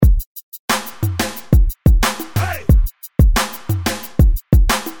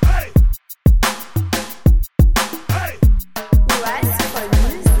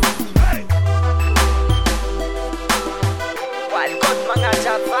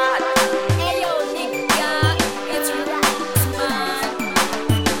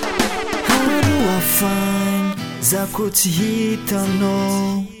Zako tsy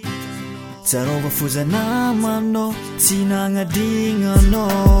hitanao Matsarwva fozanamanao tsy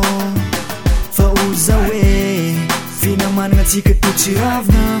nagnadinanao fa oza hoe finamanagna antsika to tsy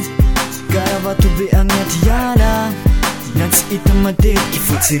ravina garavato be agnaty ala na tsy hita matetiky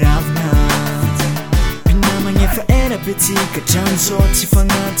fo tsy ravina mpinamagna efa ela be tsika trano zao tsy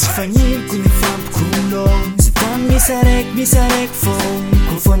fagnaty fagniriko ny fampikolo za tany misy araiky fô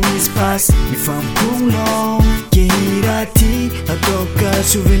kofa misy pasy mifampikolo kehiraty ataoka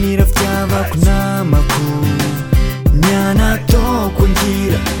souvenir fitiavako namako mianataoko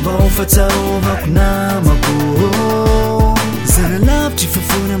angira mba ho fahatsiarovako namako zana lavitry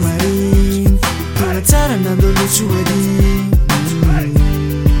fafona mariny tona tsara nandoloso ady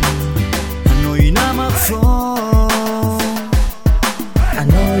anao io namako fô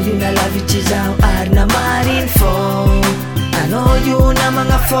anao io nalavitry zaho ary namariny fô anao io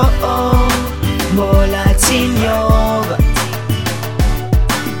namagna fô mbola tsy niova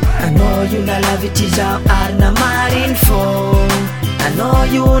anao io nalavitry zaho ary namariny fô anao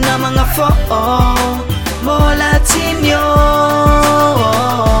io namagna fô mbola tsy niova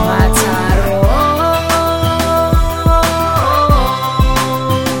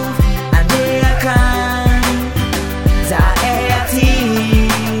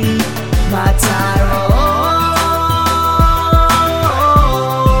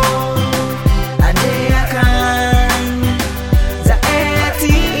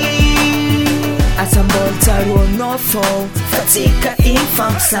fatsika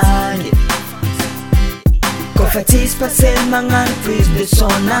infampisangy kofa tsisy pasely magnano prise de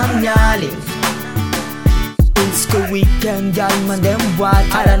son amin'ny aligny izy ko weekend aligny mandeha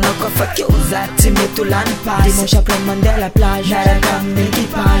miboaty aranao kofa keo za tsy mety ho lany pasy dimanche après mandeha la plage miaraka amin'ny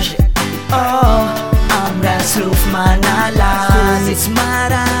équipage amrasy rofo manalazy tsy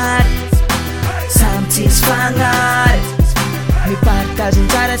marary samy tsisy fagnary mipartage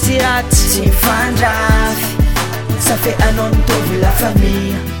tsara sy ratsy tsy mifandrafy ça fait un an mitovy la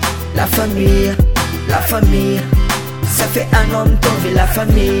famille la famille la famille ça fait un an mitovy la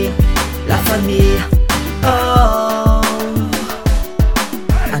famille la famille oh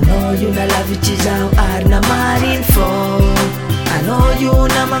anao io nalavitry zaho ary namariny fô anao io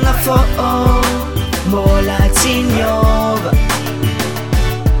namagna fô mbola tsy niova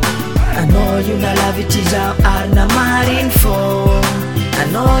anao io nalavitry zaho ary namariny fô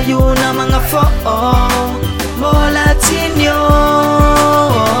anao io namagna fô mbola tsy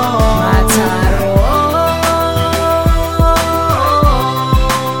niova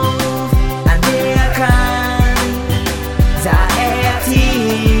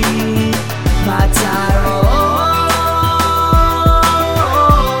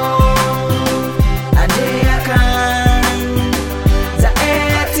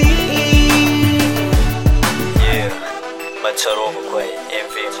Matsarwva kwa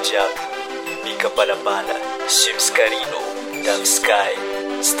MV jiaby Mika balabala Simskarino Dam Sky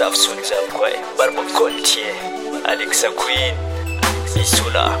Staff Sunzab kwa Barba Coltier Alexa Queen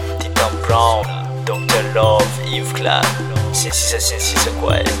Isula Titan Brown Dr. Love Eve Clark Sensisa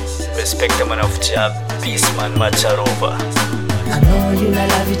kwa Respecta manaf jiaby Peaceman Matsarwva anao io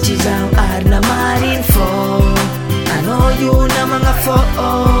nalavitry zaho ary namariny fô anao io namagna fô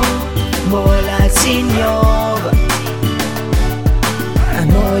mbola tsy niova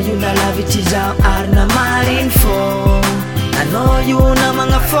anao io nalavitry zaho ary namariny fô anao io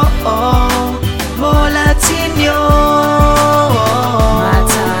namagna fô mbola tsy niova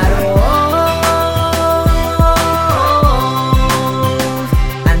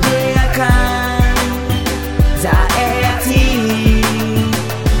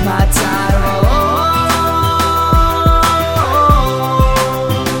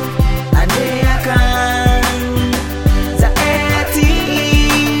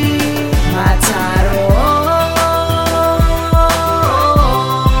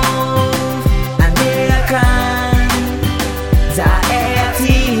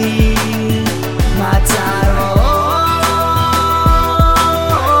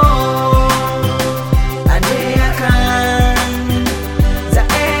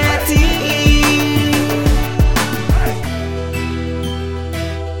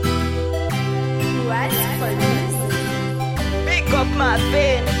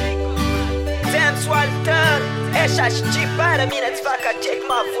SHG para mina tsy vakacheck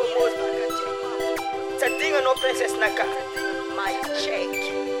mavomozy. Tsadigna anao princesse naka. My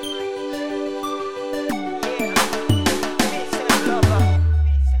check.